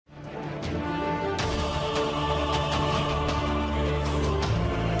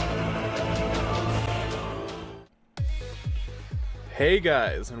Hey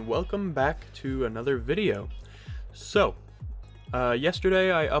guys, and welcome back to another video. So,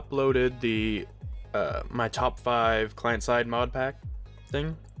 yesterday I uploaded the my top 5 client-side mod pack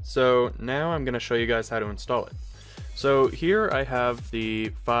thing. So now I'm going to show you guys how to install it. So here I have the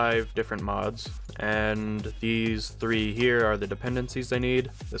 5 different mods, and these 3 here are the dependencies they need.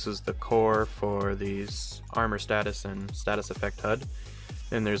 This is the core for these armor status and StatusEffectsHUD.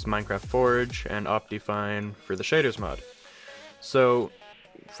 Then there's Minecraft Forge and Optifine for the shaders mod. So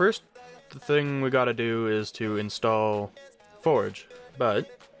first, the thing we gotta do is to install Forge,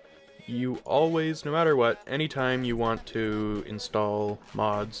 but you always, no matter what, anytime you want to install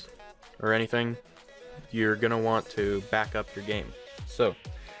mods or anything, you're gonna want to back up your game. So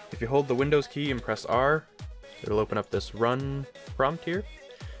if you hold the Windows key and press R, it'll open up this run prompt here,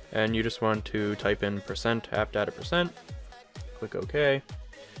 and you just want to type in %appdata%, click OK,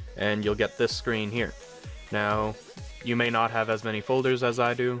 and you'll get this screen here. Now, you may not have as many folders as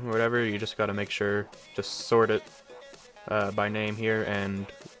I do, or whatever. You just gotta make sure, just sort it by name here and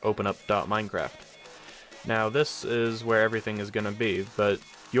open up .minecraft. Now this is where everything is gonna be, but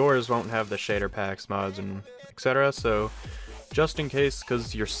yours won't have the shader packs, mods, and etc. So just in case,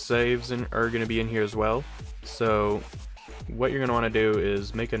 because your saves are gonna be in here as well. So what you're gonna want to do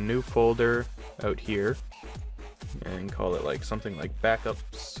is make a new folder out here and call it like something like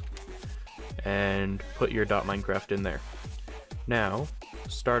backups, and put your .minecraft in there. Now,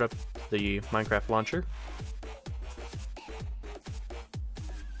 start up the Minecraft launcher.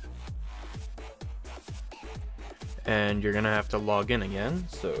 And you're gonna have to log in again,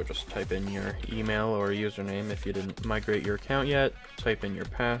 so just type in your email or username if you didn't migrate your account yet, type in your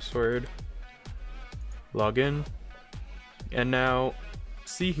password, log in, and now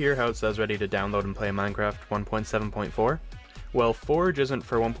see here how it says ready to download and play Minecraft 1.7.4? Well, Forge isn't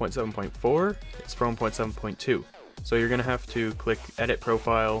for 1.7.4, it's for 1.7.2. So you're gonna have to click Edit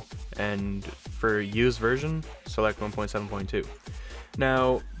Profile, and for Use Version, select 1.7.2.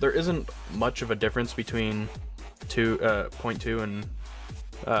 Now, there isn't much of a difference between 0.2 and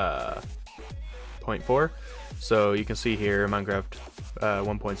 0.4. So you can see here, Minecraft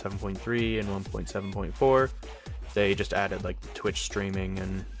 1.7.3 and 1.7.4, they just added like the Twitch streaming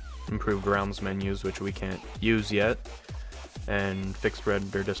and improved realms menus, which we can't use yet, and fixed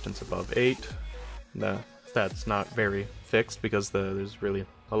render distance above 8. That's not very fixed because there's really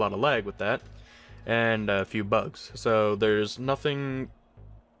a lot of lag with that, and a few bugs. So there's nothing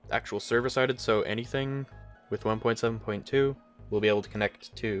actual server-sided, so anything with 1.7.2 will be able to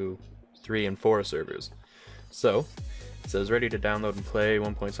connect to 3 and 4 servers. So it says ready to download and play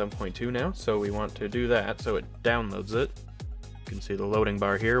 1.7.2 now, so we want to do that, so it downloads it. You can see the loading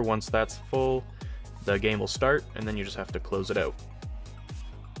bar here. Once that's full, the game will start, and then you just have to close it out.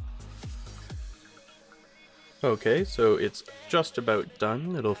 Okay, so it's just about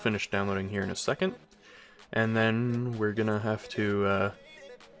done. It'll finish downloading here in a second, and then we're gonna have to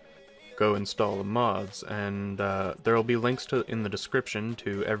go install the mods, and there will be links in the description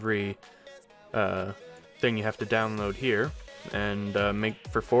to every thing you have to download here. And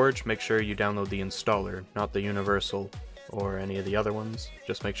for Forge, make sure you download the installer, not the universal or any of the other ones.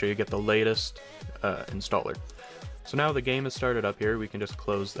 Just make sure you get the latest installer. So now the game is started up here, we can just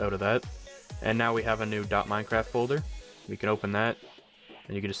close out of that. And now we have a new .minecraft folder. We can open that,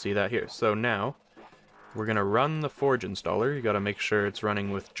 and you can just see that here. So now, we're gonna run the Forge installer. You gotta make sure it's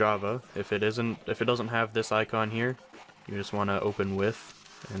running with Java. If it doesn't have this icon here, you just wanna open with,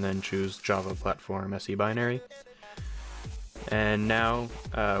 and then choose Java Platform SE Binary. And now,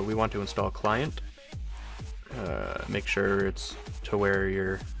 we want to install client. Make sure it's to where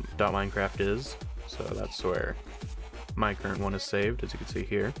your .minecraft is, so that's where my current one is saved, as you can see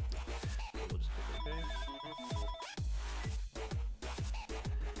here.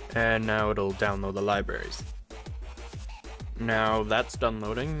 And now it'll download the libraries. Now that's done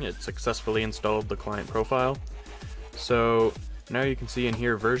loading, it successfully installed the client profile. So now you can see in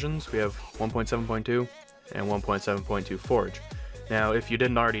here versions, we have 1.7.2 and 1.7.2 Forge. Now, if you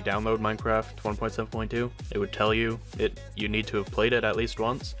didn't already download Minecraft 1.7.2, it would tell you you need to have played it at least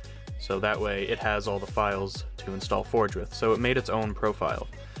once, so that way it has all the files to install Forge with. So it made its own profile.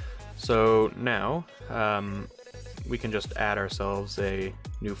 So now, we can just add ourselves a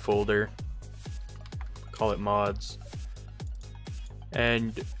new folder, call it mods,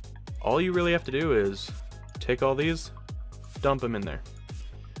 and all you really have to do is take all these, dump them in there.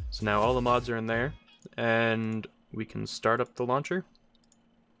 So now all the mods are in there, and we can start up the launcher.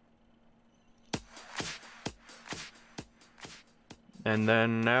 And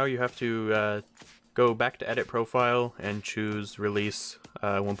then now you have to go back to Edit Profile and choose Release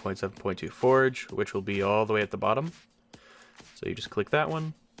 1.7.2 Forge, which will be all the way at the bottom. So you just click that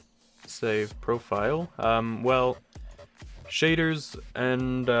one, save profile. Well, shaders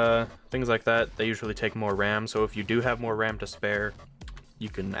and things like that, they usually take more RAM, so if you do have more RAM to spare, you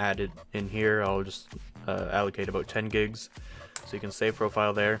can add it in here. I'll just allocate about 10 gigs, so you can save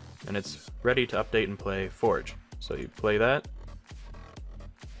profile there, and it's ready to update and play Forge. So you play that,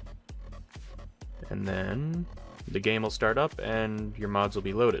 and then the game will start up and your mods will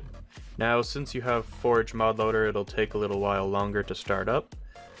be loaded. Now, since you have Forge mod loader, it'll take a little while longer to start up.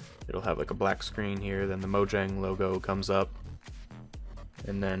 It'll have like a black screen here, then the Mojang logo comes up,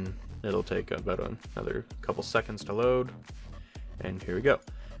 and then it'll take about another couple seconds to load, and here we go.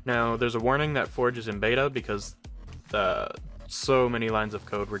 Now, there's a warning that Forge is in beta because so many lines of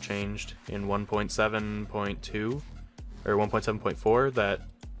code were changed in 1.7.2 or 1.7.4 that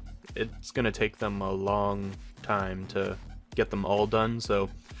it's going to take them a long time to get them all done, so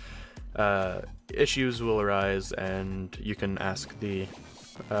issues will arise, and you can ask the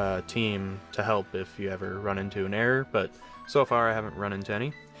team to help if you ever run into an error, but so far I haven't run into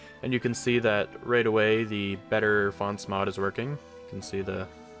any. And you can see that right away the BetterFonts mod is working. You can see the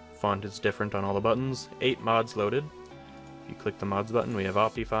font is different on all the buttons. 8 mods loaded. If you click the mods button, we have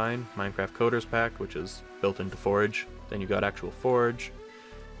Optifine, Minecraft Coders Pack, which is built into Forge. Then you got actual Forge,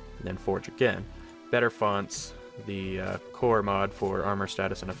 and then Forge again. BetterFonts, the core mod for armor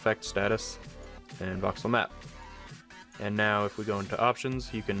status and effect status, and Voxel Map. And now if we go into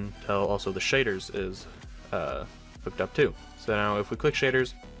options, you can tell also the shaders is hooked up too. So now if we click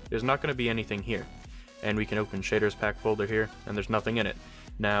shaders, there's not going to be anything here. And we can open shaders pack folder here, and there's nothing in it.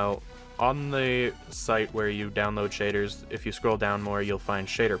 Now, on the site where you download shaders, if you scroll down more, you'll find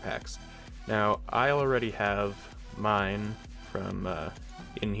shader packs. Now, I already have mine from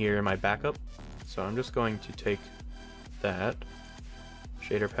in here in my backup, so I'm just going to take that,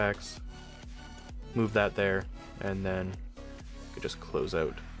 shader packs, move that there, and then you could just close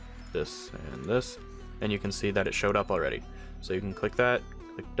out this and this, and you can see that it showed up already. So you can click that,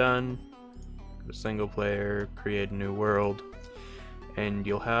 click done, go to single player, create a new world, and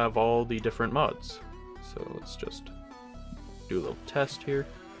you'll have all the different mods. So let's just do a little test here.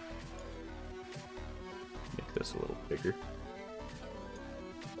 Make this a little bigger.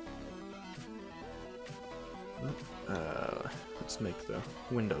 Let's make the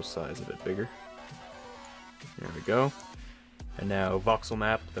window size a bit bigger. There we go. And now Voxel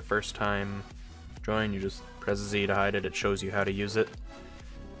Map, the first time join, you just press Z to hide it, it shows you how to use it.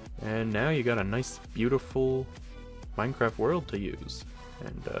 And now you got a nice, beautiful Minecraft world to use.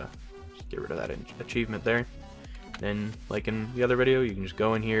 And just get rid of that achievement there. Then, like in the other video, you can just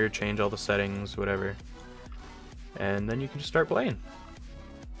go in here, change all the settings, whatever. And then you can just start playing.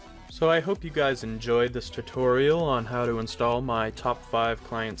 So I hope you guys enjoyed this tutorial on how to install my top 5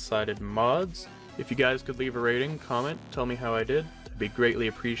 client-sided mods. If you guys could leave a rating, comment, tell me how I did, that'd be greatly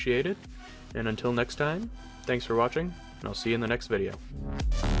appreciated. And until next time, thanks for watching, and I'll see you in the next video.